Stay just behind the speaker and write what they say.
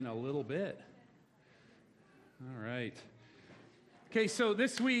in a little bit. All right. Okay, so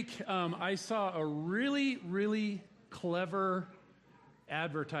this week I saw a really, really clever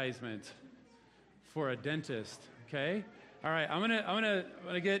advertisement for a dentist. Okay. All right. I'm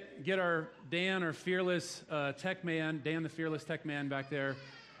gonna get our Dan, our fearless tech man, Dan the fearless tech man back there.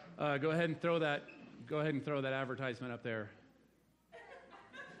 Go ahead and throw that advertisement up there.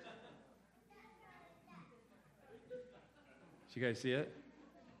 Did you guys see it?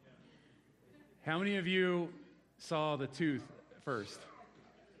 How many of you saw the tooth first?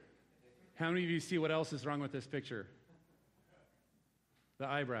 How many of you see what else is wrong with this picture? The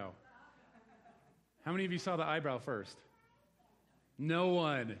eyebrow. How many of you saw the eyebrow first? No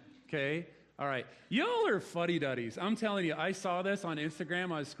one. Okay. All right. Y'all are fuddy-duddies. I'm telling you, I saw this on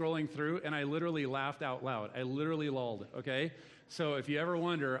Instagram. I was scrolling through, and I literally laughed out loud. I literally lulled. Okay. So if you ever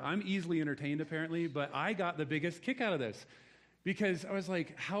wonder, I'm easily entertained apparently, but I got the biggest kick out of this. Because I was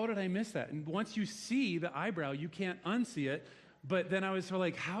like, how did I miss that? And once you see the eyebrow, you can't unsee it. But then I was sort of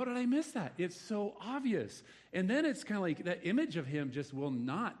like, how did I miss that? It's so obvious. And then it's kind of like that image of him just will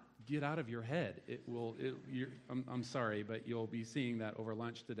not get out of your head. I'm sorry, but you'll be seeing that over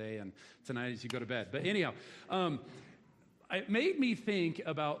lunch today and tonight as you go to bed. But anyhow, it made me think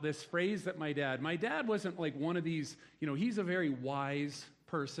about this phrase that my dad wasn't like one of these, he's a very wise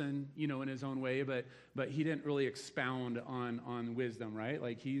person, in his own way, but he didn't really expound on wisdom, right?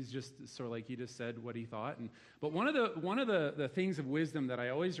 Like he's just sort of like he just said what he thought. But one of the things of wisdom that I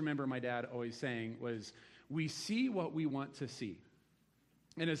always remember my dad always saying was, we see what we want to see.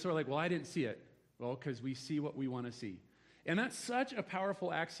 And it's sort of like, well, I didn't see it. Well, because we see what we want to see. And that's such a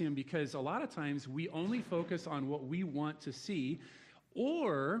powerful axiom because a lot of times we only focus on what we want to see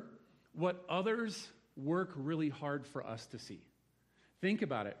or what others work really hard for us to see. Think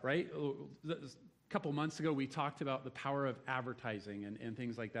about it, right? A couple months ago, we talked about the power of advertising and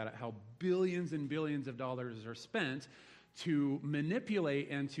things like that, how billions and billions of dollars are spent to manipulate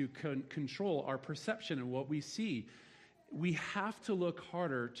and to control our perception and what we see. We have to look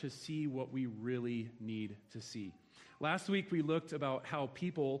harder to see what we really need to see. Last week, we looked about how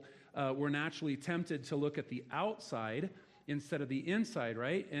people were naturally tempted to look at the outside instead of the inside,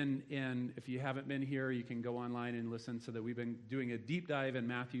 right? And if you haven't been here, you can go online and listen so that we've been doing a deep dive in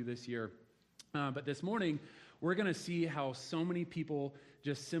Matthew this year. But this morning, we're going to see how so many people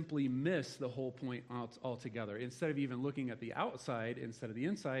just simply miss the whole point altogether. Instead of even looking at the outside, instead of the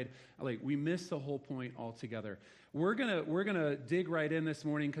inside, like we miss the whole point altogether. We're gonna dig right in this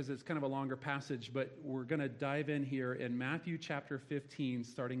morning because it's kind of a longer passage, but we're going to dive in here in Matthew chapter 15,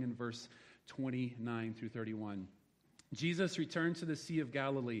 starting in verse 29 through 31. Jesus returned to the Sea of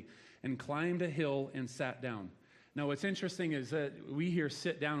Galilee and climbed a hill and sat down. Now, what's interesting is that we hear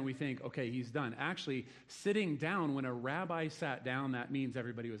sit down and we think, okay, he's done. Actually, sitting down, when a rabbi sat down, that means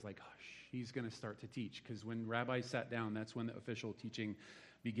everybody was like, hush, he's going to start to teach. Because when rabbis sat down, that's when the official teaching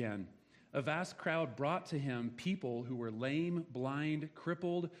began. A vast crowd brought to him people who were lame, blind,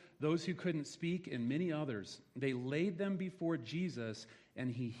 crippled, those who couldn't speak, and many others. They laid them before Jesus, and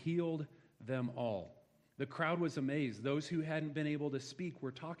he healed them all. The crowd was amazed. Those who hadn't been able to speak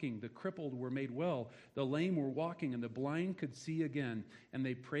were talking. The crippled were made well. The lame were walking, and the blind could see again. And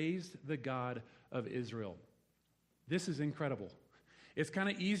they praised the God of Israel. This is incredible. It's kind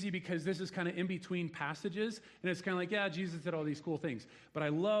of easy because this is kind of in between passages, and it's kind of like, yeah, Jesus did all these cool things. But I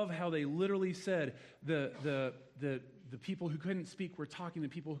love how they literally said the people who couldn't speak were talking, the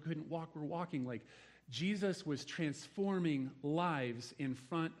people who couldn't walk were walking. Like Jesus was transforming lives in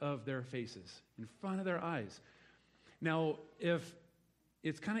front of their faces, in front of their eyes. Now, if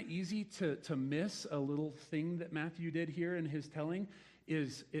it's kind of easy to miss a little thing that Matthew did here in his telling,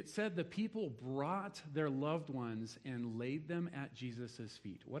 is it said the people brought their loved ones and laid them at Jesus'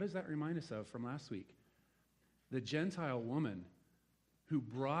 feet. What does that remind us of from last week? The Gentile woman who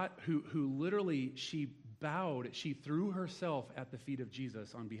literally, she bowed, she threw herself at the feet of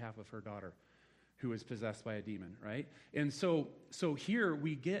Jesus on behalf of her daughter, who was possessed by a demon, right? And so here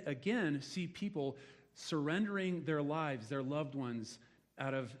we see people surrendering their lives, their loved ones,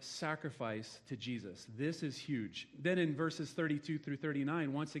 out of sacrifice to Jesus. This is huge. Then in verses 32 through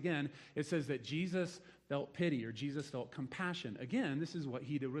 39, once again, it says that Jesus felt pity or Jesus felt compassion. Again, this is what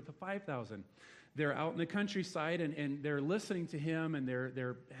he did with the 5,000. They're out in the countryside and they're listening to him and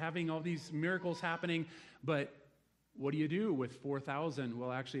they're having all these miracles happening, but what do you do with 4,000?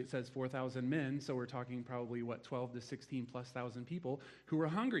 Well, actually, it says 4,000 men, so we're talking probably, 12 to 16 plus thousand people who are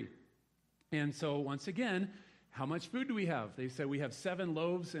hungry. And so, once again, how much food do we have? They said we have 7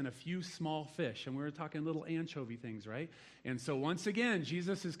 loaves and a few small fish, and we were talking little anchovy things, right? And so, once again,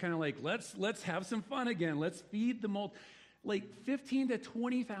 Jesus is kind of like, let's have some fun again. Let's feed the multitude. like 15 to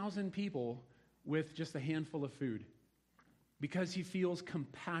 20,000 people with just a handful of food because he feels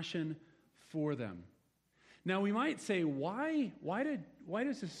compassion for them. Now we might say, why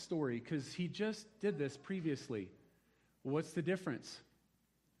does this story? Because he just did this previously. What's the difference?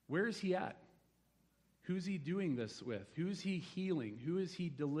 Where is he at? Who's he doing this with? Who is he healing? Who is he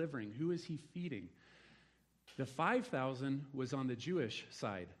delivering? Who is he feeding? The 5,000 was on the Jewish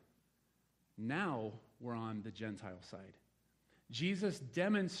side. Now we're on the Gentile side. Jesus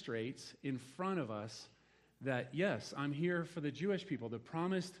demonstrates in front of us that, yes, I'm here for the Jewish people, the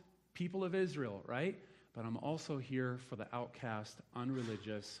promised people of Israel, right? But I'm also here for the outcast,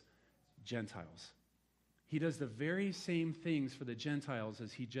 unreligious Gentiles. He does the very same things for the Gentiles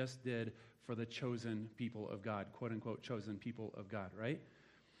as he just did for the chosen people of God, quote unquote, chosen people of God, right?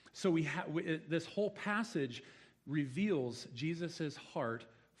 So this whole passage reveals Jesus' heart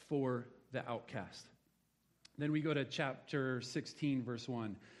for the outcast. Then we go to chapter 16, verse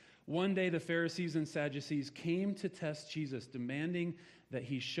 1. One day the Pharisees and Sadducees came to test Jesus, demanding that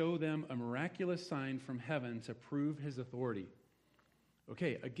he show them a miraculous sign from heaven to prove his authority.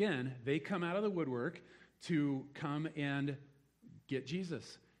 Okay, again, they come out of the woodwork to come and get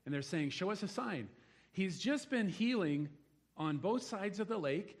Jesus. And they're saying, show us a sign. He's just been healing on both sides of the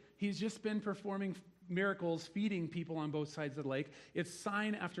lake. He's just been performing miracles, feeding people on both sides of the lake. It's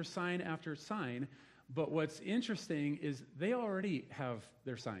sign after sign after sign. But what's interesting is they already have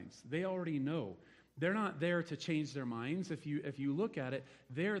their signs. They already know. They're not there to change their minds. If you look at it,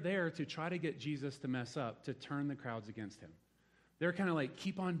 they're there to try to get Jesus to mess up, to turn the crowds against him. They're kind of like,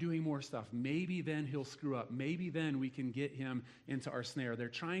 keep on doing more stuff. Maybe then he'll screw up. Maybe then we can get him into our snare. They're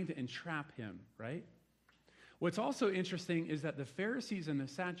trying to entrap him, right? What's also interesting is that the Pharisees and the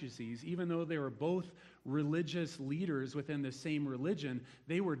Sadducees, even though they were both religious leaders within the same religion,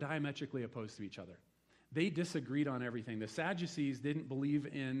 they were diametrically opposed to each other. They disagreed on everything. The Sadducees didn't believe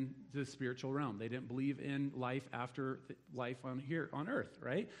in the spiritual realm. They didn't believe in life after life on earth,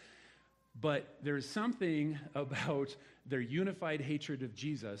 right? But there's something about their unified hatred of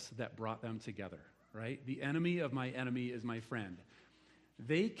Jesus that brought them together, right? The enemy of my enemy is my friend.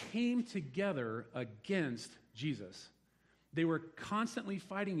 They came together against Jesus. They were constantly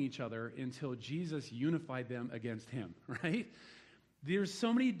fighting each other until Jesus unified them against him, right? There's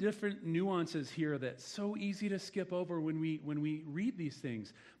so many different nuances here that's so easy to skip over when we read these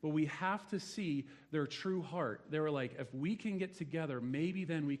things. But we have to see their true heart. They were like, if we can get together, maybe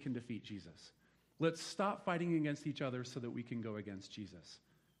then we can defeat Jesus. Let's stop fighting against each other so that we can go against Jesus.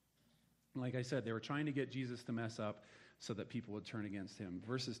 Like I said, they were trying to get Jesus to mess up so that people would turn against him.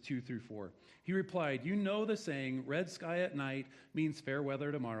 Verses 2 through 4. He replied, you know the saying, red sky at night means fair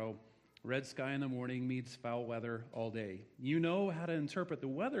weather tomorrow. Red sky in the morning means foul weather all day. You know how to interpret the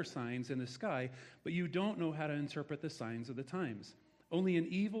weather signs in the sky, but you don't know how to interpret the signs of the times. Only an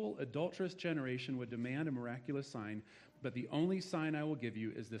evil, adulterous generation would demand a miraculous sign, but the only sign I will give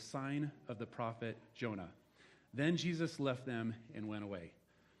you is the sign of the prophet Jonah. Then Jesus left them and went away.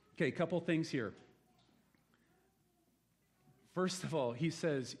 Okay, a couple things here. First of all, he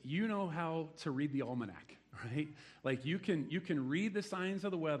says, you know how to read the almanac. Right? Like you can read the signs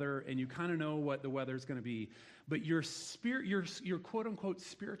of the weather and you kind of know what the weather's going to be, but you're quote unquote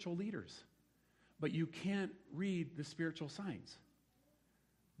spiritual leaders, but you can't read the spiritual signs.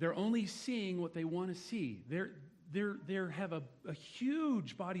 They're only seeing what they want to see. They have a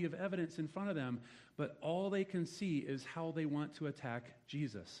huge body of evidence in front of them, but all they can see is how they want to attack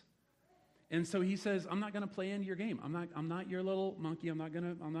Jesus. And so he says, I'm not going to play into your game. I'm not your little monkey. I'm not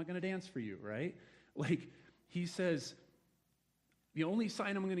going to dance for you, right? Like he says, the only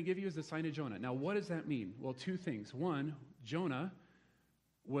sign I'm going to give you is the sign of Jonah. Now, what does that mean? Well, two things. One, Jonah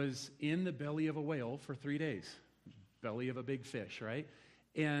was in the belly of a whale for 3 days, belly of a big fish, right?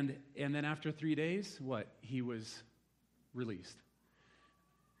 And then after 3 days, what? He was released.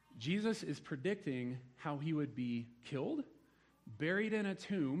 Jesus is predicting how he would be killed, buried in a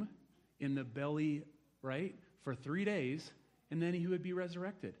tomb in the belly, right, for 3 days, and then he would be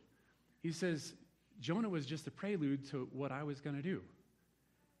resurrected. He says, Jonah was just a prelude to what I was going to do.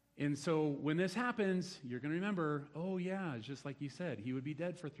 And so when this happens, you're going to remember, oh yeah, it's just like you said, he would be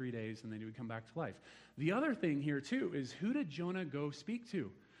dead for 3 days and then he would come back to life. The other thing here too is, who did Jonah go speak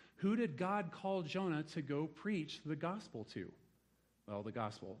to? Who did God call Jonah to go preach the gospel to? Well, the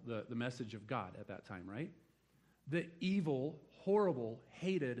gospel, the message of God at that time, right? The evil, horrible,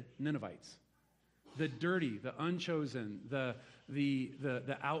 hated Ninevites. The dirty, the unchosen, the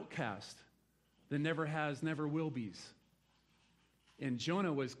outcast, the never has, never will be's. And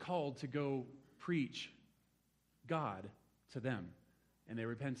Jonah was called to go preach God to them, and they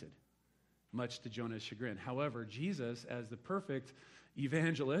repented. much to Jonah's chagrin. However, Jesus, as the perfect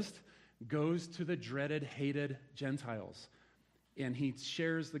evangelist, goes to the dreaded, hated Gentiles, and he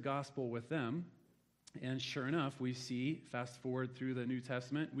shares the gospel with them. And sure enough, we see, fast forward through the New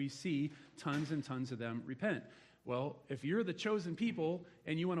Testament, we see tons and tons of them repent. Well, if you're the chosen people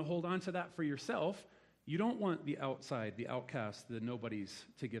and you want to hold on to that for yourself, you don't want the outside, the outcasts, the nobodies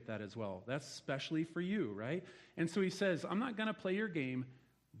to get that as well. That's especially for you, right? And so he says, I'm not going to play your game.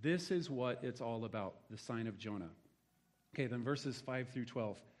 This is what it's all about, the sign of Jonah. Okay, then verses 5 through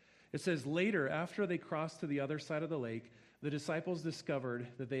 12. It says, later, after they crossed to the other side of the lake, the disciples discovered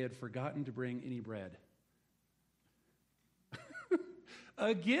that they had forgotten to bring any bread.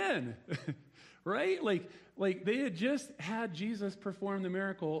 Again, right? Like they had just had Jesus perform the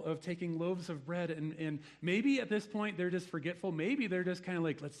miracle of taking loaves of bread, and maybe at this point they're just forgetful. Maybe they're just kind of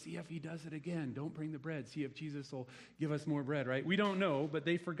like, let's see if he does it again. Don't bring the bread. See if Jesus will give us more bread, right? We don't know, but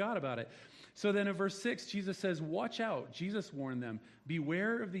they forgot about it. So then in verse 6, Jesus says, watch out. Jesus warned them,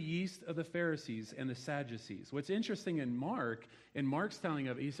 beware of the yeast of the Pharisees and the Sadducees. What's interesting in Mark's telling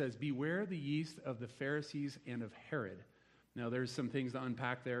of it, he says, beware the yeast of the Pharisees and of Herod. Now, there's some things to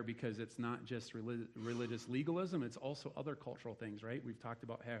unpack there because it's not just religious legalism, it's also other cultural things, right? We've talked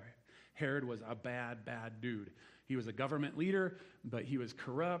about Herod was a bad, bad dude. He was a government leader, but he was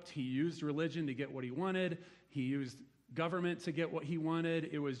corrupt. He used religion to get what he wanted. He used government to get what he wanted.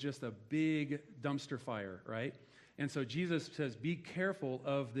 It was just a big dumpster fire, right? And so Jesus says, be careful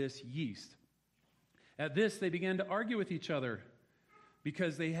of this yeast. At this, they began to argue with each other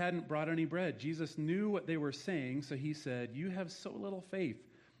because they hadn't brought any bread. Jesus knew what they were saying, so he said, you have so little faith.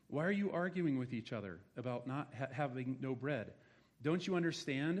 Why are you arguing with each other about not having no bread? Don't you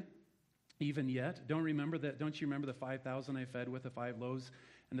understand even yet? Don't you remember the 5,000 I fed with the 5 loaves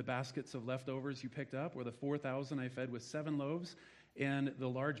and the baskets of leftovers you picked up, or the 4,000 I fed with 7 loaves and the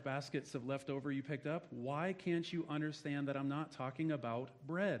large baskets of leftover you picked up? Why can't you understand that I'm not talking about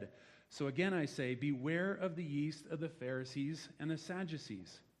bread? So again, I say, beware of the yeast of the Pharisees and the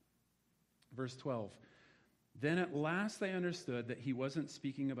Sadducees. Verse 12. Then at last they understood that he wasn't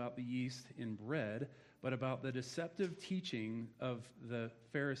speaking about the yeast in bread, but about the deceptive teaching of the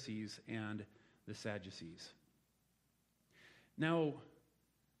Pharisees and the Sadducees. Now,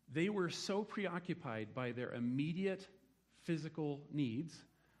 they were so preoccupied by their immediate physical needs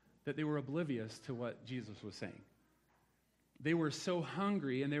that they were oblivious to what Jesus was saying. They were so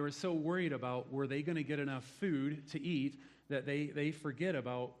hungry and they were so worried about were they going to get enough food to eat that they forget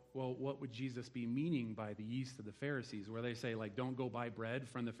about, well, what would Jesus be meaning by the yeast of the Pharisees, where they say, like, don't go buy bread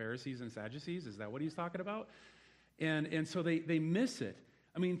from the Pharisees and Sadducees? Is that what he's talking about? And so they miss it.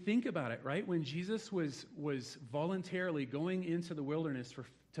 I mean, think about it, right? When Jesus was voluntarily going into the wilderness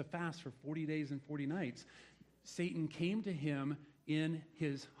to fast for 40 days and 40 nights, Satan came to him in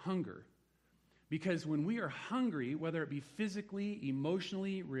his hunger. Because when we are hungry, whether it be physically,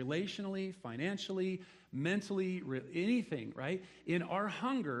 emotionally, relationally, financially, mentally, anything, right? In our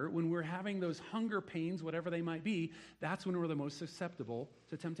hunger, when we're having those hunger pains, whatever they might be, that's when we're the most susceptible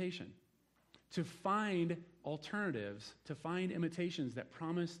to temptation. To find alternatives, to find imitations that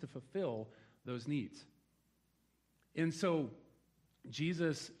promise to fulfill those needs. And so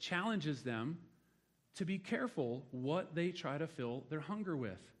Jesus challenges them to be careful what they try to fill their hunger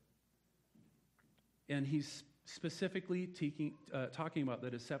with. And he's specifically talking about the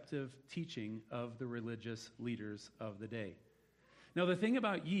deceptive teaching of the religious leaders of the day. Now, the thing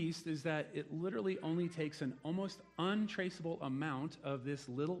about yeast is that it literally only takes an almost untraceable amount of this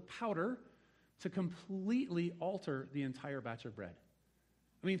little powder to completely alter the entire batch of bread.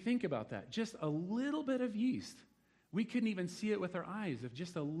 I mean, think about that. Just a little bit of yeast. We couldn't even see it with our eyes. If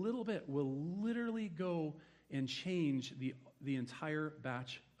just a little bit will literally go and change the entire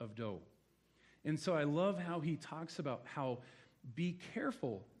batch of dough. And so I love how he talks about how be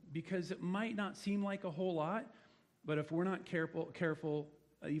careful, because it might not seem like a whole lot, but if we're not careful,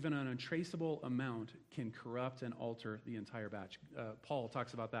 even an untraceable amount can corrupt and alter the entire batch. Paul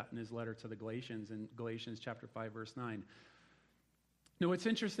talks about that in his letter to the Galatians in Galatians chapter 5, verse 9. Now, what's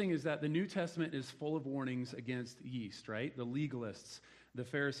interesting is that the New Testament is full of warnings against yeast, right? The legalists, the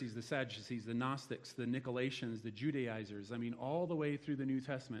Pharisees, the Sadducees, the Gnostics, the Nicolaitans, the Judaizers. I mean, all the way through the New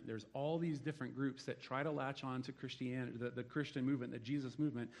Testament, there's all these different groups that try to latch on to Christianity, the Christian movement, the Jesus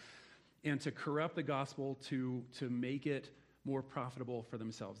movement, and to corrupt the gospel to make it more profitable for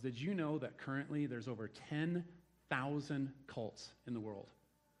themselves. Did you know that currently there's over 10,000 cults in the world?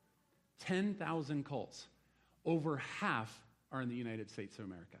 10,000 cults. Over half are in the United States of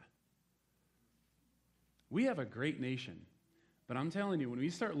America. We have a great nation, but I'm telling you, when we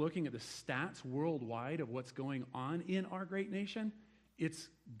start looking at the stats worldwide of what's going on in our great nation, it's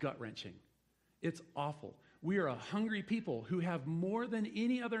gut-wrenching. It's awful. We are a hungry people who have more than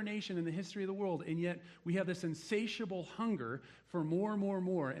any other nation in the history of the world, and yet we have this insatiable hunger for more and more and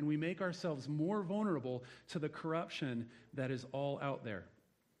more, and we make ourselves more vulnerable to the corruption that is all out there.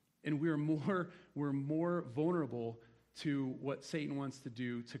 And we're more vulnerable to what Satan wants to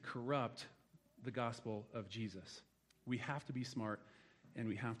do to corrupt the gospel of Jesus. We have to be smart, and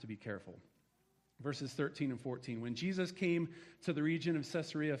we have to be careful. Verses 13 and 14. When Jesus came to the region of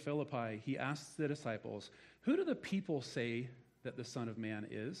Caesarea Philippi, he asked the disciples, "Who do the people say that the Son of Man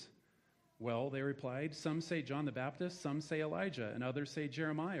is?" "Well," they replied, "some say John the Baptist, some say Elijah, and others say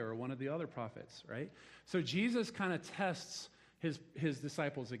Jeremiah or one of the other prophets," right? So Jesus kind of tests his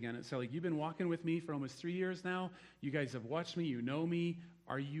disciples again. It's like, you've been walking with me for almost 3 years now. You guys have watched me. You know me.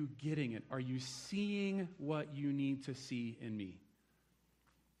 Are you getting it? Are you seeing what you need to see in me?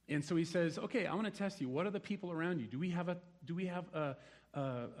 And so he says, okay, I'm going to test you. What are the people around you? Do we have a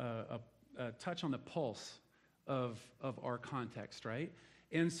touch on the pulse of our context, right?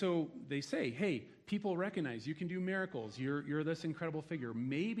 And so they say, hey, people recognize you can do miracles. You're this incredible figure.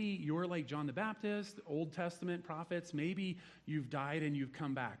 Maybe you're like John the Baptist, Old Testament prophets. Maybe you've died and you've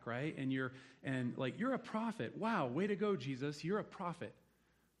come back, right? And you're a prophet. Wow, way to go, Jesus. You're a prophet.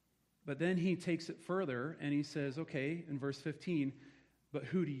 But then he takes it further and he says, okay, in verse 15, "But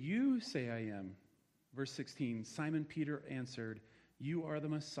who do you say I am?" Verse 16, Simon Peter answered, "You are the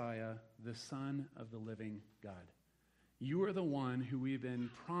Messiah, the Son of the living God." You are the one who we've been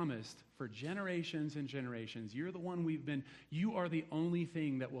promised for generations and generations. You are the only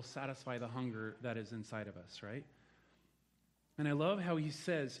thing that will satisfy the hunger that is inside of us, right? And I love how he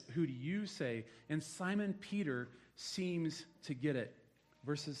says, "Who do you say?" And Simon Peter seems to get it.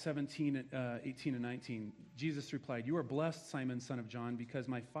 Verses 18 and 19, Jesus replied, "You are blessed, Simon, son of John, because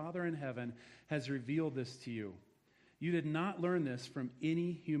my Father in heaven has revealed this to you. You did not learn this from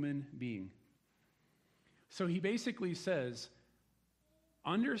any human being." So he basically says,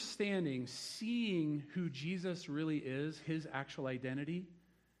 understanding, seeing who Jesus really is, his actual identity,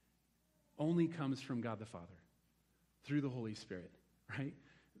 only comes from God the Father, through the Holy Spirit, right?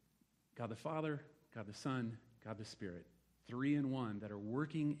 God the Father, God the Son, God the Spirit. 3 in 1 that are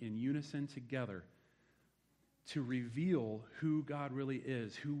working in unison together to reveal who God really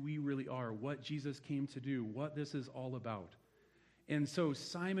is, who we really are, what Jesus came to do, what this is all about. And so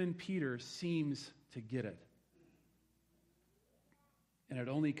Simon Peter seems to get it. And it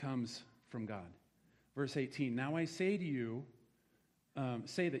only comes from God. Verse 18, "Now I say to you,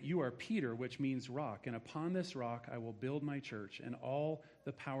 say that you are Peter, which means rock, and upon this rock I will build my church, and all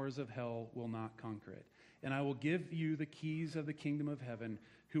the powers of hell will not conquer it. And I will give you the keys of the kingdom of heaven.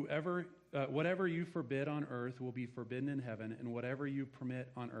 Whatever you forbid on earth will be forbidden in heaven, and whatever you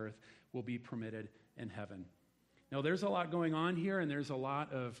permit on earth will be permitted in heaven." Now, there's a lot going on here, and there's a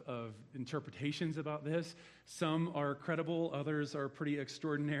lot of interpretations about this. Some are credible, others are pretty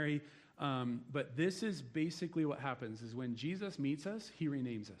extraordinary. But this is basically what happens, is when Jesus meets us, he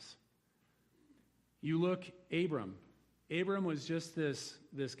renames us. You look, Abram. Abram was just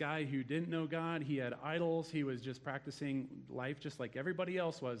this guy who didn't know God. He had idols. He was just practicing life just like everybody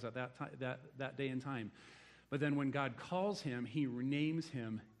else was at that day and time. But then when God calls him, he renames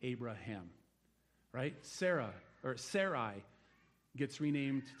him Abraham, right? Sarai gets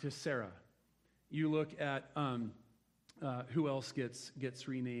renamed to Sarah. You look at who else gets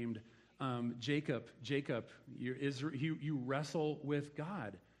renamed? Jacob, you wrestle with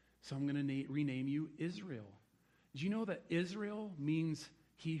God. So I'm going to rename you Israel. Do you know that Israel means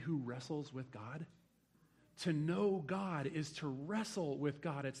he who wrestles with God? To know God is to wrestle with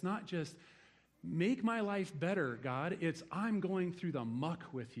God. It's not just make my life better, God. It's I'm going through the muck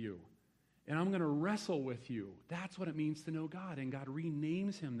with you, and I'm going to wrestle with you. That's what it means to know God, and God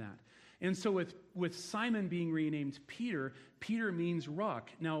renames him that. And so with Simon being renamed Peter, Peter means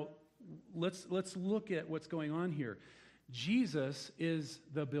rock. Now, let's look at what's going on here. Jesus is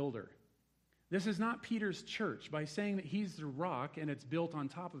the builder. This is not Peter's church. By saying that he's the rock and it's built on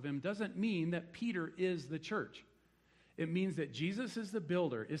top of him doesn't mean that Peter is the church. It means that Jesus is the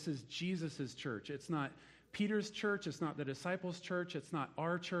builder. This is Jesus' church. It's not Peter's church. It's not the disciples' church. It's not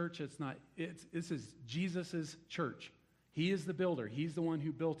our church. This is Jesus' church. He is the builder. He's the one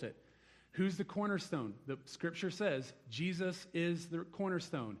who built it. Who's the cornerstone? The scripture says Jesus is the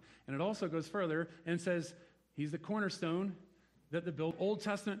cornerstone. And it also goes further and says he's the cornerstone that the Old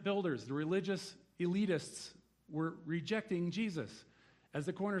Testament builders, the religious elitists, were rejecting Jesus as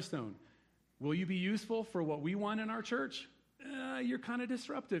the cornerstone. Will you be useful for what we want in our church? You're kind of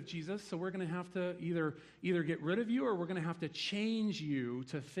disruptive, Jesus, so we're going to have to either get rid of you or we're going to have to change you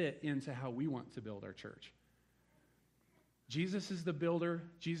to fit into how we want to build our church. Jesus is the builder.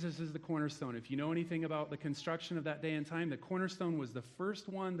 Jesus is the cornerstone. If you know anything about the construction of that day and time, the cornerstone was the first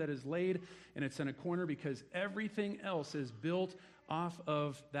one that is laid, and it's in a corner because everything else is built off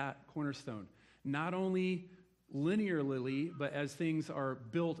of that cornerstone. Not only linearly, but as things are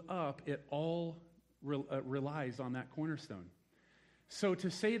built up, it all relies on that cornerstone. So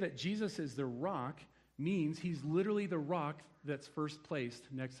to say that Jesus is the rock means he's literally the rock that's first placed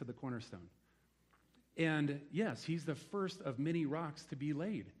next to the cornerstone. And yes, he's the first of many rocks to be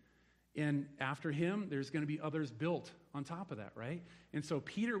laid. And after him, there's going to be others built on top of that, right? And so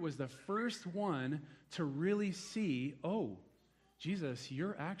Peter was the first one to really see, oh, Jesus,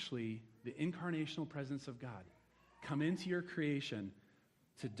 you're actually the incarnational presence of God. Come into your creation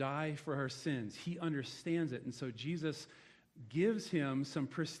to die for our sins. He understands it. And so Jesus gives him some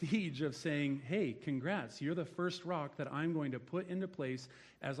prestige of saying, hey, congrats, you're the first rock that I'm going to put into place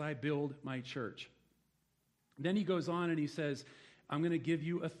as I build my church. Then he goes on and he says, I'm going to give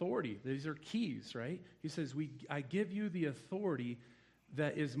you authority. These are keys, right? He says, I give you the authority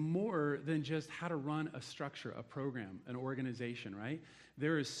that is more than just how to run a structure, a program, an organization, right?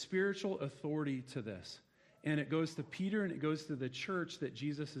 There is spiritual authority to this. And it goes to Peter and it goes to the church that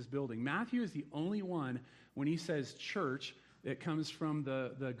Jesus is building. Matthew is the only one, when he says church, it comes from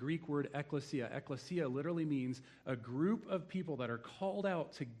the Greek word ekklesia. Ekklesia literally means a group of people that are called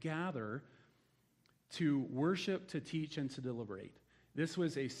out to gather to worship, to teach, and to deliberate. This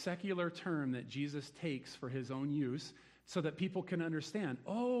was a secular term that Jesus takes for his own use so that people can understand,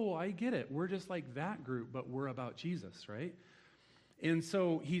 oh, I get it. We're just like that group, but we're about Jesus, right? And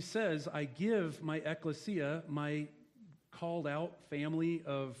so he says, I give my ekklesia, my called out family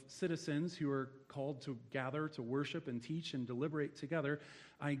of citizens who are called to gather, to worship and teach and deliberate together,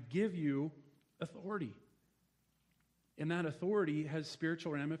 I give you authority. And that authority has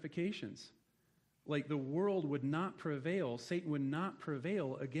spiritual ramifications. Like the world would not prevail, Satan would not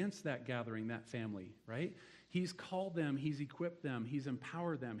prevail against that gathering, that family, right? He's called them, he's equipped them, he's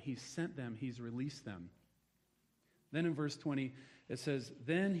empowered them, he's sent them, he's released them. Then in verse 20, it says,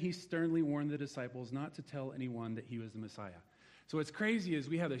 then he sternly warned the disciples not to tell anyone that he was the Messiah. So what's crazy is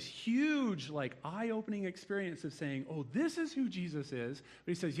we have this huge, eye-opening experience of saying, oh, this is who Jesus is.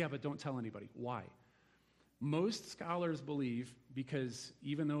 But he says, yeah, but don't tell anybody. Why? Most scholars believe, because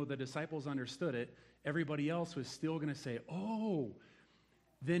even though the disciples understood it, everybody else was still going to say, oh,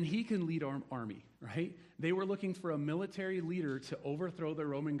 then he can lead our army, right? They were looking for a military leader to overthrow the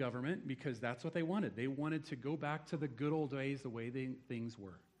Roman government because that's what they wanted. They wanted to go back to the good old days, the way things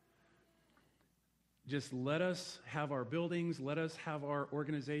were. Just let us have our buildings, let us have our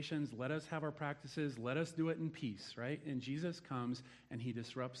organizations, let us have our practices, let us do it in peace, right? And Jesus comes and he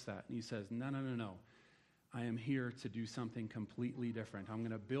disrupts that. And he says, no. I am here to do something completely different. I'm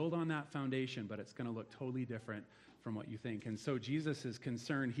going to build on that foundation, but it's going to look totally different from what you think. And so Jesus is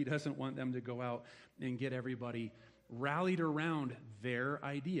concerned. He doesn't want them to go out and get everybody rallied around their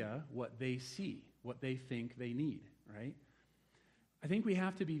idea, what they see, what they think they need, right? I think we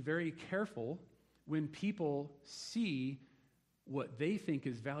have to be very careful when people see what they think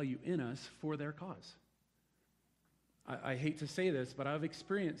is value in us for their cause. I hate to say this, but I've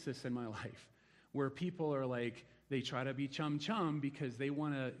experienced this in my life, where people are like, they try to be chum-chum because they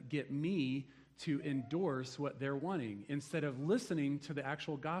want to get me to endorse what they're wanting instead of listening to the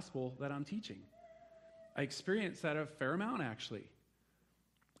actual gospel that I'm teaching. I experienced that a fair amount, actually.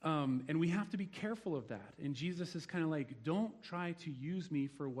 And we have to be careful of that. And Jesus is kind of like, don't try to use me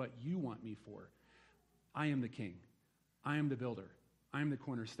for what you want me for. I am the king. I am the builder. I am the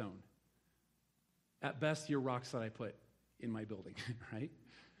cornerstone. At best, you're rocks that I put in my building, right?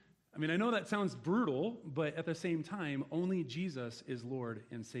 I mean, I know that sounds brutal, but at the same time, only Jesus is Lord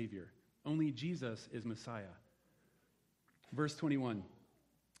and Savior. Only Jesus is Messiah. Verse 21,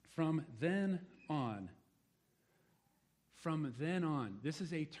 from then on, this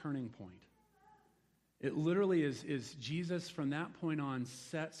is a turning point. It literally is Jesus from that point on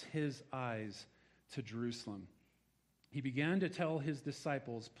sets his eyes to Jerusalem. He began to tell his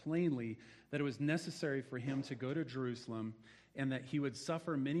disciples plainly that it was necessary for him to go to Jerusalem and that he would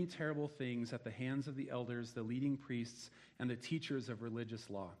suffer many terrible things at the hands of the elders, the leading priests, and the teachers of religious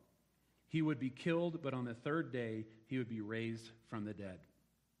law. He would be killed, but on the third day, he would be raised from the dead.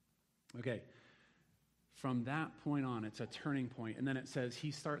 Okay, from that point on, it's a turning point. And then it says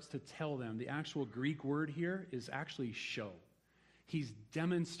he starts to tell them. The actual Greek word here is actually show. He's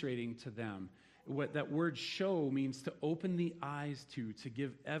demonstrating to them. What that word show means to open the eyes to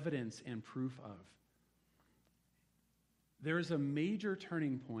give evidence and proof of. There is a major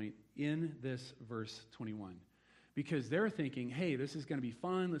turning point in this verse 21 because they're thinking, hey, this is going to be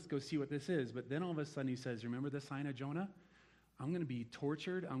fun. Let's go see what this is. But then all of a sudden he says, remember the sign of Jonah? I'm going to be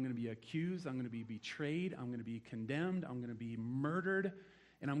tortured. I'm going to be accused. I'm going to be betrayed. I'm going to be condemned. I'm going to be murdered.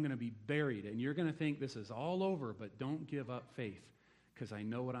 And I'm going to be buried. And you're going to think this is all over, but don't give up faith, because I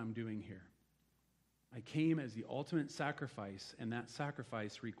know what I'm doing here. I came as the ultimate sacrifice, and that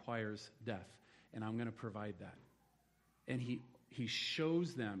sacrifice requires death. And I'm going to provide that. And he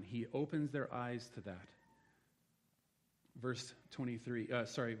shows them, he opens their eyes to that. Verse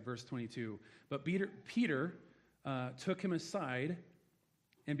 22. But Peter took him aside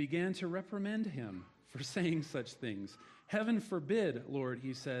and began to reprimand him for saying such things. Heaven forbid, Lord,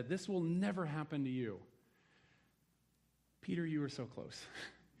 he said, this will never happen to you. Peter, you were so close.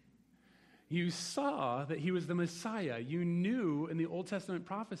 You saw that he was the Messiah. You knew in the Old Testament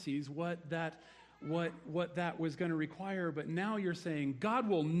prophecies what that was going to require, but now you're saying God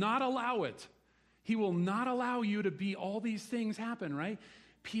will not allow it. He will not allow you to be all these things happen, right?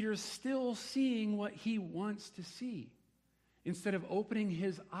 Peter's still seeing what he wants to see instead of opening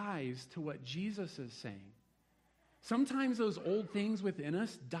his eyes to what Jesus is saying. Sometimes those old things within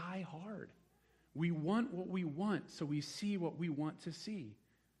us die hard. We want what we want, so we see what we want to see.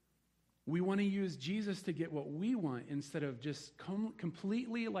 We want to use Jesus to get what we want instead of just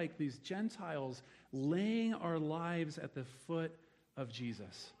completely like these Gentiles laying our lives at the foot of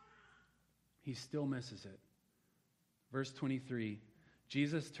Jesus. He still misses it. Verse 23,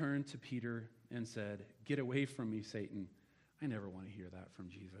 Jesus turned to Peter and said, "Get away from me, Satan." I never want to hear that from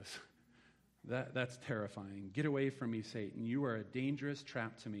Jesus. That's terrifying. "Get away from me, Satan. You are a dangerous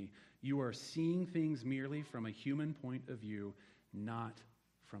trap to me. You are seeing things merely from a human point of view, not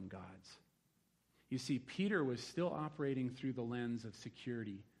from God's." You see, Peter was still operating through the lens of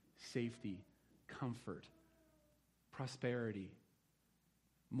security, safety, comfort, prosperity.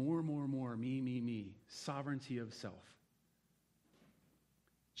 More, me, sovereignty of self.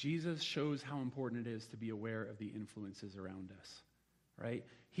 Jesus shows how important it is to be aware of the influences around us, right?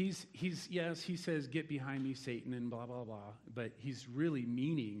 He says, "Get behind me, Satan," and blah, blah, blah, but he's really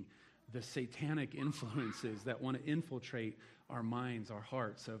meaning the satanic influences that want to infiltrate our minds, our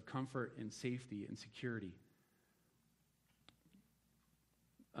hearts of comfort and safety and security.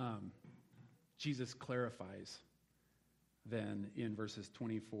 Jesus clarifies then in verses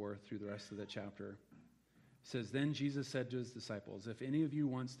 24 through the rest of the chapter. It says, "Then Jesus said to his disciples, 'If any of you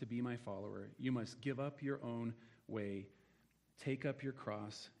wants to be my follower, you must give up your own way, take up your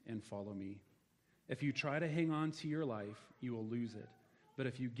cross, and follow me. If you try to hang on to your life, you will lose it. But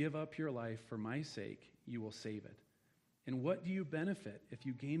if you give up your life for my sake, you will save it. And what do you benefit if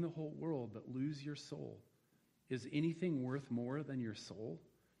you gain the whole world but lose your soul? Is anything worth more than your soul?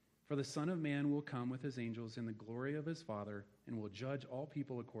 For the Son of Man will come with his angels in the glory of his Father and will judge all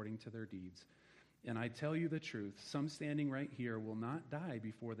people according to their deeds. And I tell you the truth, some standing right here will not die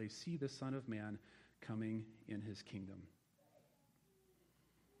before they see the Son of Man coming in his kingdom.'"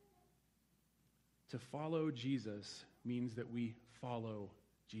 To follow Jesus means that we follow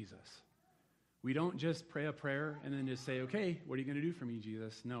Jesus. We don't just pray a prayer and then just say, "Okay, what are you going to do for me,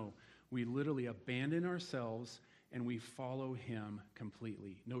 Jesus?" No, we literally abandon ourselves and we follow him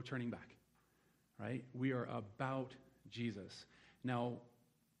completely. No turning back, right? We are about Jesus. Now,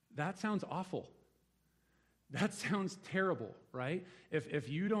 that sounds awful. That sounds terrible, right? If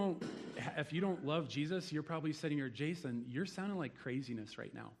you don't love Jesus, you're probably sitting here, "Jason, you're sounding like craziness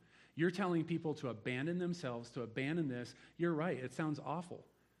right now. You're telling people to abandon themselves, to abandon this." You're right. It sounds awful.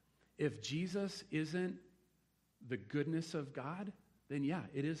 If Jesus isn't the goodness of God, then yeah,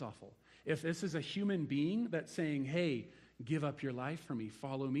 it is awful. If this is a human being that's saying, "Hey, give up your life for me,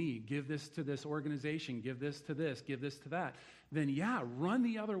 follow me, give this to this organization, give this to this, give this to that," then yeah, run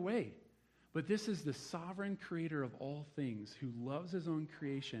the other way. But this is the sovereign creator of all things who loves his own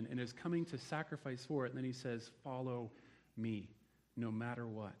creation and is coming to sacrifice for it. And then he says, "Follow me, no matter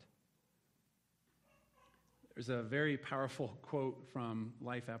what." There's a very powerful quote from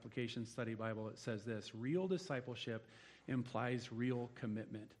Life Application Study Bible. It says this: "Real discipleship implies real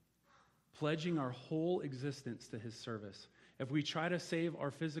commitment, pledging our whole existence to his service. If we try to save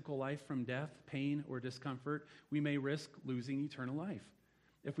our physical life from death, pain, or discomfort, we may risk losing eternal life.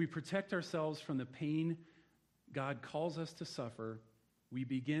 If we protect ourselves from the pain God calls us to suffer, we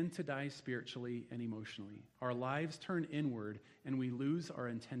begin to die spiritually and emotionally. Our lives turn inward, and we lose our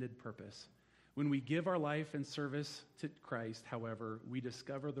intended purpose. When we give our life in service to Christ, however, we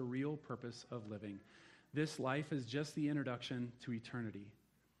discover the real purpose of living. This life is just the introduction to eternity.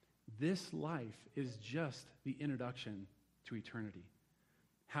 This life is just the introduction to eternity.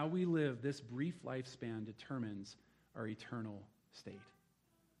 How we live this brief lifespan determines our eternal state."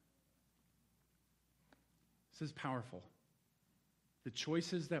 This is powerful. The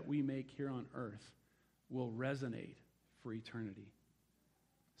choices that we make here on earth will resonate for eternity.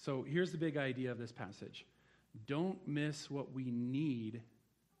 So here's the big idea of this passage. Don't miss what we need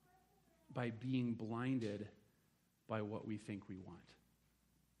by being blinded by what we think we want.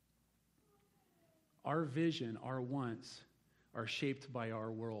 Our vision, our wants, are shaped by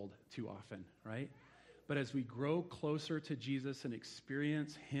our world too often, right? But as we grow closer to Jesus and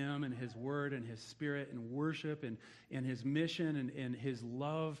experience him and his word and his spirit and worship and his mission and his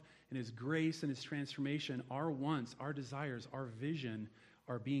love and his grace and his transformation, our wants, our desires, our vision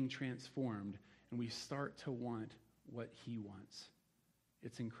are being transformed, and we start to want what he wants.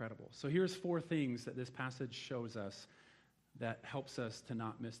 It's incredible. So here's 4 things that this passage shows us that helps us to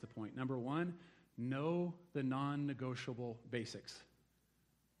not miss the point. Number 1, know the non-negotiable basics.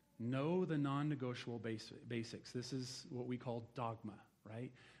 Know the non-negotiable basics. This is what we call dogma,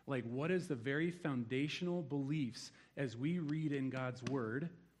 right? Like, what is the very foundational beliefs as we read in God's word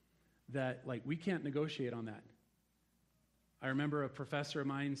that, like, we can't negotiate on that. I remember a professor of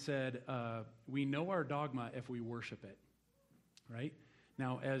mine said, we know our dogma if we worship it, right?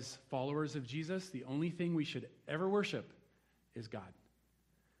 Now, as followers of Jesus, the only thing we should ever worship is God.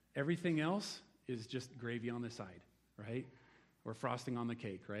 Everything else is just gravy on the side, right? Or frosting on the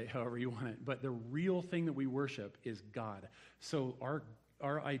cake, right? However you want it. But the real thing that we worship is God. So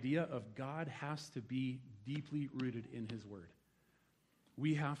our idea of God has to be deeply rooted in his word.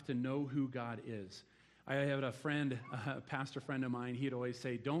 We have to know who God is. I had a friend, a pastor friend of mine, he'd always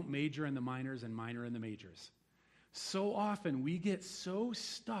say, don't major in the minors and minor in the majors. So often we get so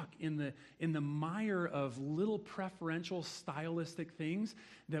stuck in the mire of little preferential stylistic things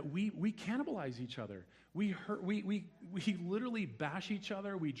that we cannibalize each other. We literally bash each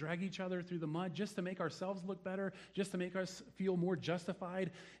other. We drag each other through the mud just to make ourselves look better, just to make us feel more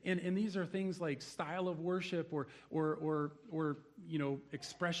justified. And these are things like style of worship or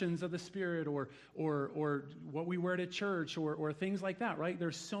expressions of the Spirit or what we wear to church or things like that, right?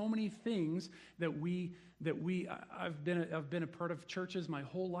 There's so many things that I've been a part of churches my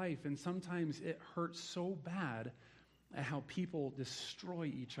whole life, and sometimes it hurts so bad at how people destroy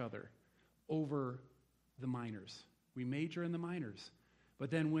each other over the minors. We major in the minors.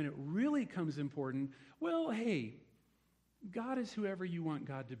 But then when it really comes important, well, hey, God is whoever you want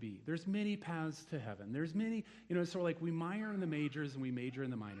God to be. There's many paths to heaven. There's many, sort of like we minor in the majors and we major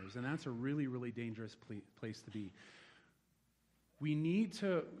in the minors, and that's a really, really dangerous place to be.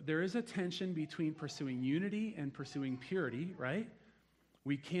 There is a tension between pursuing unity and pursuing purity, right?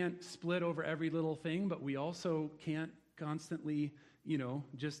 We can't split over every little thing, but we also can't constantly,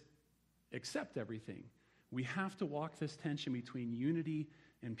 just accept everything. We have to walk this tension between unity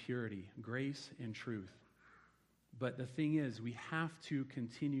and purity, grace and truth. But the thing is, we have to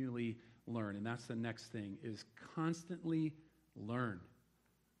continually learn, and that's the next thing, is constantly learn.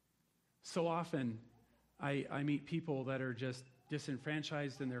 So often, I meet people that are just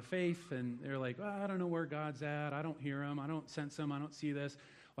disenfranchised in their faith, and they're like, I don't know where God's at. I don't hear him. I don't sense him. I don't see this.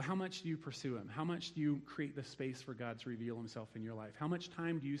 Well, how much do you pursue him? How much do you create the space for God to reveal himself in your life? How much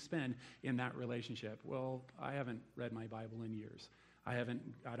time do you spend in that relationship? Well, I haven't read my Bible in years. I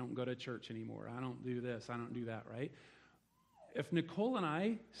don't go to church anymore. I don't do this. I don't do that, right? If Nicole and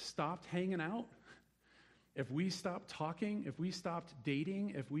I stopped hanging out, if we stopped talking, if we stopped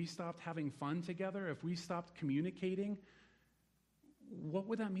dating, if we stopped having fun together, if we stopped communicating, what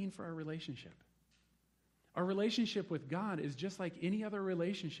would that mean for our relationship? Our relationship with God is just like any other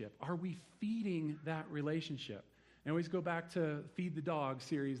relationship. Are we feeding that relationship? I always go back to Feed the Dog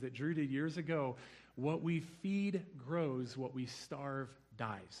series that Drew did years ago. What we feed grows, what we starve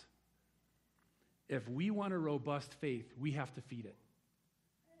dies. If we want a robust faith, we have to feed it.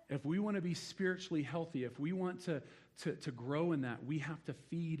 If we want to be spiritually healthy, if we want to grow in that, we have to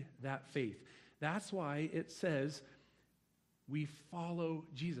feed that faith. That's why it says we follow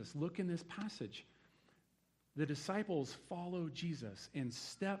Jesus. Look in this passage. The disciples follow Jesus, and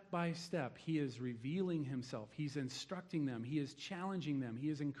step by step, he is revealing himself. He's instructing them. He is challenging them. He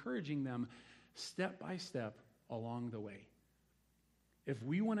is encouraging them step by step along the way. If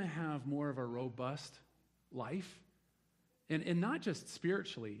we want to have more of a robust life, and not just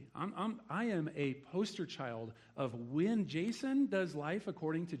spiritually, I am a poster child of when Jason does life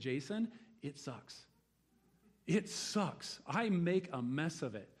according to Jason, it sucks. It sucks. I make a mess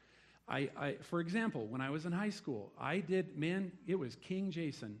of it. For example, when I was in high school, it was King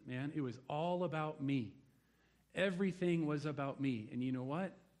Jason, man. It was all about me. Everything was about me. And you know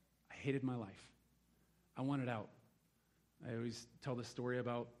what? I hated my life. I wanted out. I always tell the story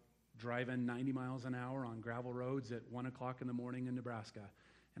about driving 90 miles an hour on gravel roads at 1 o'clock in the morning in Nebraska.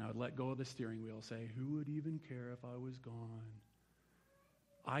 And I would let go of the steering wheel, say, who would even care if I was gone?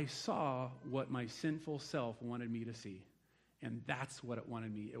 I saw what my sinful self wanted me to see. And that's what it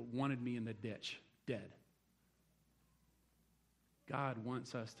wanted me. It wanted me in the ditch, dead. God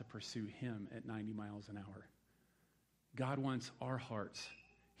wants us to pursue him at 90 miles an hour. God wants our hearts.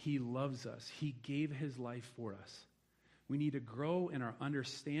 He loves us. He gave his life for us. We need to grow in our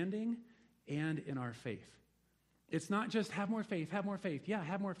understanding and in our faith. It's not just have more faith, have more faith. Yeah,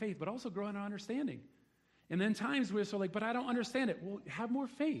 have more faith, but also grow in our understanding. And then times we're so like, but I don't understand it. Well, have more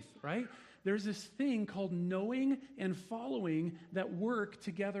faith, right? There's this thing called knowing and following that work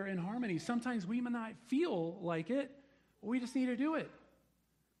together in harmony. Sometimes we may not feel like it, but we just need to do it.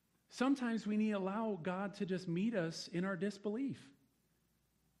 Sometimes we need to allow God to just meet us in our disbelief.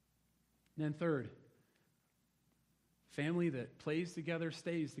 And then third, family that plays together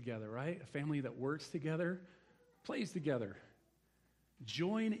stays together, right? A family that works together plays together.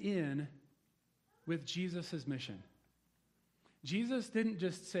 Join in with Jesus' mission. Jesus didn't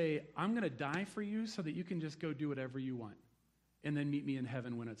just say, I'm going to die for you so that you can just go do whatever you want and then meet me in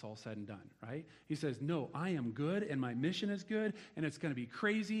heaven when it's all said and done, right? He says, no, I am good and my mission is good and it's going to be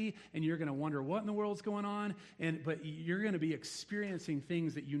crazy and you're going to wonder what in the world's going on, but you're going to be experiencing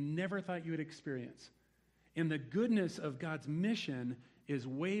things that you never thought you would experience. And the goodness of God's mission is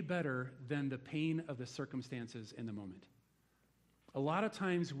way better than the pain of the circumstances in the moment. A lot of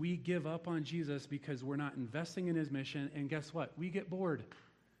times we give up on Jesus because we're not investing in his mission, and guess what? We get bored.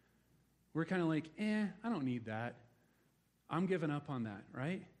 We're kind of like, I don't need that. I'm giving up on that,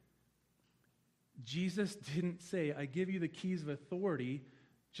 right? Jesus didn't say, I give you the keys of authority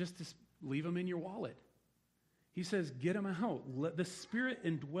just to leave them in your wallet. He says, get them out. The Spirit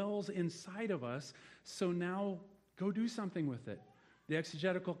indwells inside of us, so now go do something with it. The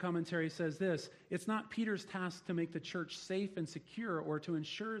exegetical commentary says this: it's not Peter's task to make the church safe and secure or to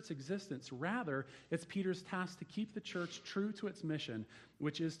ensure its existence. Rather, it's Peter's task to keep the church true to its mission,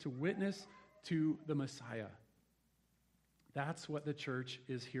 which is to witness to the Messiah. That's what the church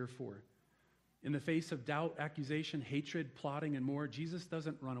is here for. In the face of doubt, accusation, hatred, plotting, and more, Jesus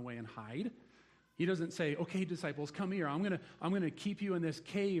doesn't run away and hide. He doesn't say, okay, disciples, come here. I'm gonna keep you in this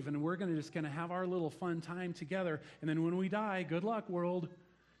cave, and we're just gonna have our little fun time together. And then when we die, good luck, world.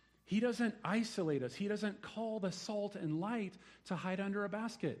 He doesn't isolate us. He doesn't call the salt and light to hide under a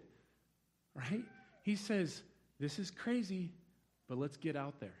basket, right? He says, this is crazy, but let's get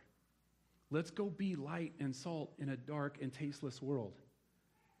out there. Let's go be light and salt in a dark and tasteless world.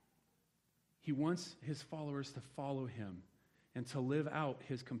 He wants his followers to follow him and to live out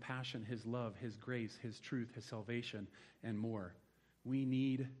his compassion, his love, his grace, his truth, his salvation, and more. We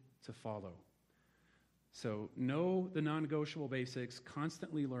need to follow. So know the non-negotiable basics,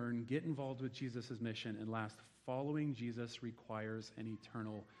 constantly learn, get involved with Jesus' mission, and last, following Jesus requires an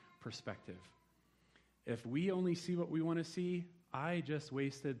eternal perspective. If we only see what we want to see, I just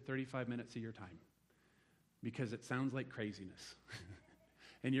wasted 35 minutes of your time because it sounds like craziness.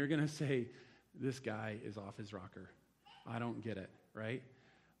 And you're going to say, this guy is off his rocker. I don't get it, right?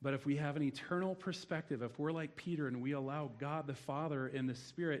 But if we have an eternal perspective, if we're like Peter and we allow God the Father and the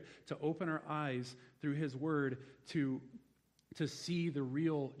Spirit to open our eyes through his word to see the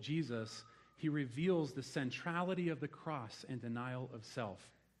real Jesus, he reveals the centrality of the cross and denial of self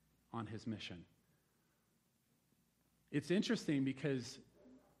on his mission. It's interesting because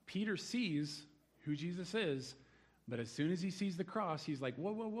Peter sees who Jesus is, but as soon as he sees the cross, he's like,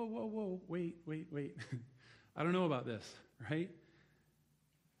 whoa, whoa, whoa, whoa, whoa, wait. I don't know about this, right?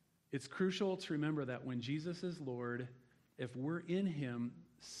 It's crucial to remember that when Jesus is Lord, if we're in him,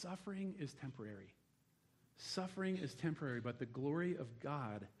 suffering is temporary. Suffering is temporary, but the glory of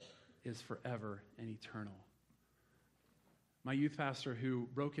God is forever and eternal. My youth pastor who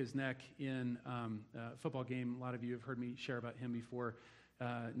broke his neck in a football game, a lot of you have heard me share about him before.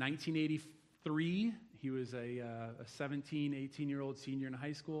 1983, he was a 17, 18-year-old senior in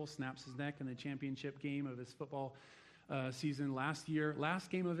high school, snaps his neck in the championship game of his football season last year. Last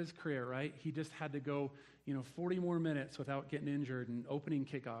game of his career, right? He just had to go 40 more minutes without getting injured, and opening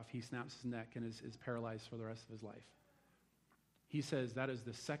kickoff, he snaps his neck and is paralyzed for the rest of his life. He says that is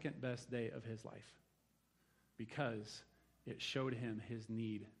the second best day of his life because it showed him his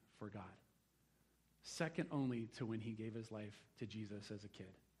need for God. Second only to when he gave his life to Jesus as a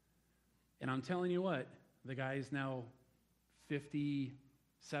kid. And I'm telling you what, the guy is now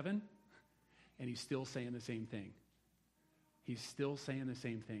 57, and he's still saying the same thing. He's still saying the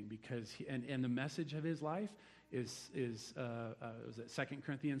same thing because, and the message of his life is was it 2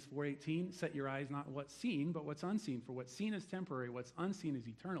 Corinthians 4:18? Set your eyes not what's seen, but what's unseen. For what's seen is temporary, what's unseen is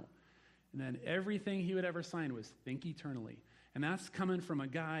eternal. And then everything he would ever sign was think eternally. And that's coming from a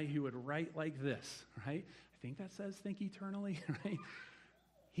guy who would write like this, right? I think that says think eternally, right?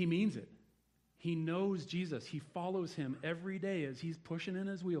 He means it. He knows Jesus. He follows him every day as he's pushing in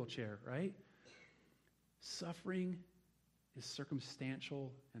his wheelchair, right? Suffering is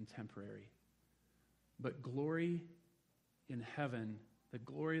circumstantial and temporary. But glory in heaven, the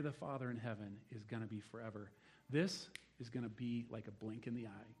glory of the Father in heaven is going to be forever. This is going to be like a blink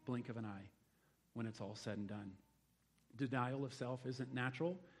of an eye when it's all said and done. Denial of self isn't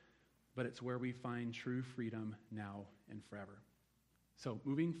natural, but it's where we find true freedom now and forever. So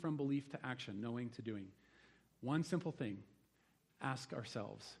moving from belief to action, knowing to doing. One simple thing, ask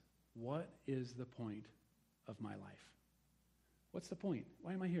ourselves, what is the point of my life? What's the point?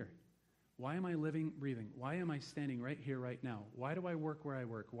 Why am I here? Why am I living, breathing? Why am I standing right here, right now? Why do I work where I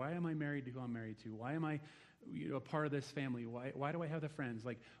work? Why am I married to who I'm married to? Why am I a part of this family? Why do I have the friends?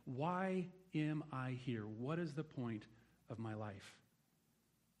 Like, why am I here? What is the point of my life?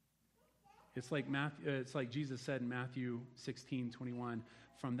 It's like Jesus said in Matthew 16:21.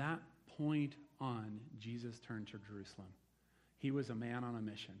 From that point on, Jesus turned to Jerusalem. He was a man on a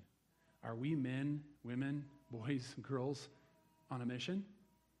mission. Are we men, women, boys, girls on a mission?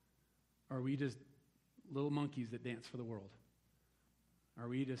 Or are we just little monkeys that dance for the world? Are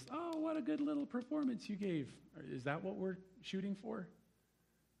we just, oh, what a good little performance you gave? Is that what we're shooting for?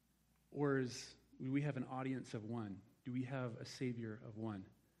 Or do we have an audience of one? Do we have a Savior of one?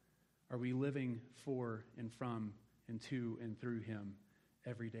 Are we living for and from and to and through him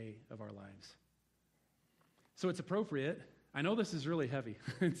every day of our lives? So it's appropriate. I know this is really heavy.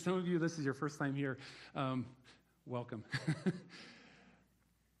 And some of you, this is your first time here. Welcome.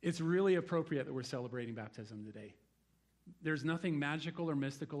 It's really appropriate that we're celebrating baptism today. There's nothing magical or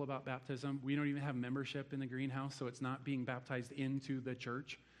mystical about baptism. We don't even have membership in the greenhouse, so it's not being baptized into the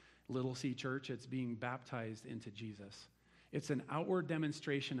church, Little C Church. It's being baptized into Jesus. It's an outward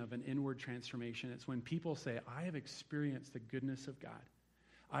demonstration of an inward transformation. It's when people say, I have experienced the goodness of God.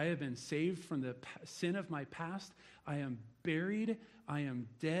 I have been saved from the sin of my past. I am buried. I am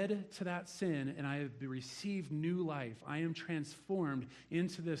dead to that sin, and I have received new life. I am transformed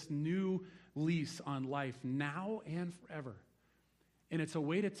into this new lease on life now and forever. And it's a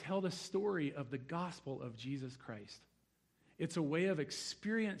way to tell the story of the gospel of Jesus Christ. It's a way of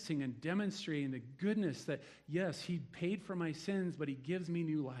experiencing and demonstrating the goodness that, yes, he paid for my sins, but he gives me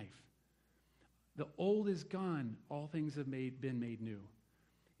new life. The old is gone. All things have been made new.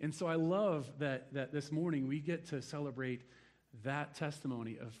 And so I love that this morning we get to celebrate that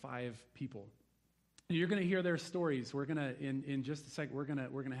testimony of 5 people. And you're going to hear their stories. We're going to, in just a second, we're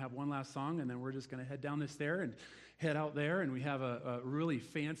going to have one last song, and then we're just going to head down the stair and head out there. And we have a really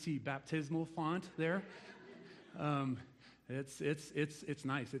fancy baptismal font there. It's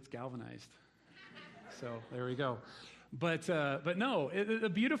nice. It's galvanized. So there we go. But no, the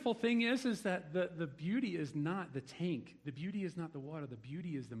beautiful thing is that the beauty is not the tank. The beauty is not the water. The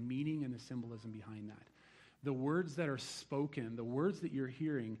beauty is the meaning and the symbolism behind that. The words that are spoken, the words that you're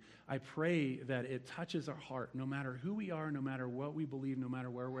hearing, I pray that it touches our heart, no matter who we are, no matter what we believe, no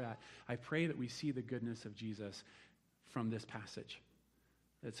matter where we're at. I pray that we see the goodness of Jesus from this passage.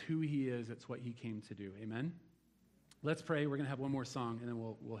 That's who he is. It's what he came to do. Amen? Let's pray. We're going to have one more song, and then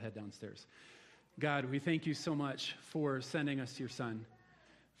we'll head downstairs. God, we thank you so much for sending us your son,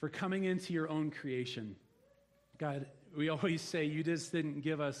 for coming into your own creation. God, we always say you just didn't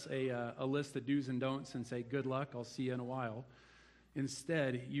give us a list of do's and don'ts and say, good luck, I'll see you in a while.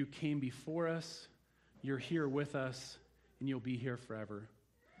 Instead, you came before us, you're here with us, and you'll be here forever.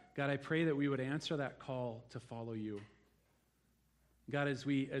 God, I pray that we would answer that call to follow you. God, as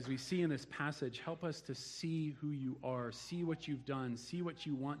we see in this passage, help us to see who you are, see what you've done, see what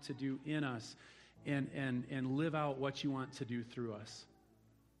you want to do in us, and live out what you want to do through us.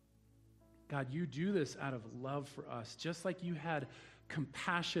 God, you do this out of love for us, just like you had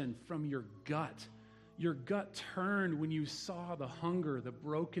compassion from your gut. Your gut turned when you saw the hunger, the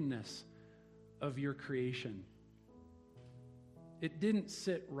brokenness of your creation. It didn't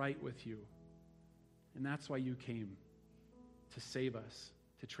sit right with you, and that's why you came. To save us,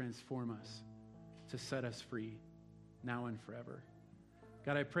 to transform us, to set us free, now and forever.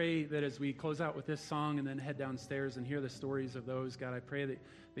 God, I pray that as we close out with this song and then head downstairs and hear the stories of those, God, I pray that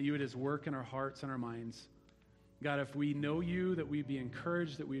you would just work in our hearts and our minds. God, if we know you, that we'd be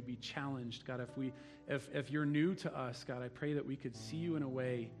encouraged, that we'd be challenged. God, if you're new to us, God, I pray that we could see you in a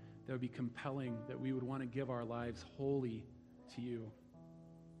way that would be compelling, that we would want to give our lives wholly to you.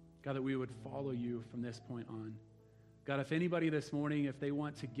 God, that we would follow you from this point on. God, if anybody this morning, if they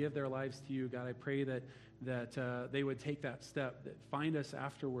want to give their lives to you, God, I pray that they would take that step, that find us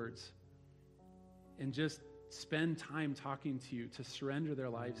afterwards and just spend time talking to you, to surrender their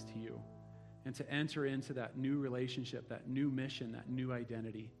lives to you and to enter into that new relationship, that new mission, that new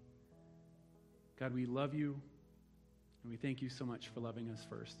identity. God, we love you, and we thank you so much for loving us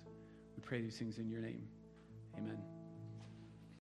first. We pray these things in your name. Amen.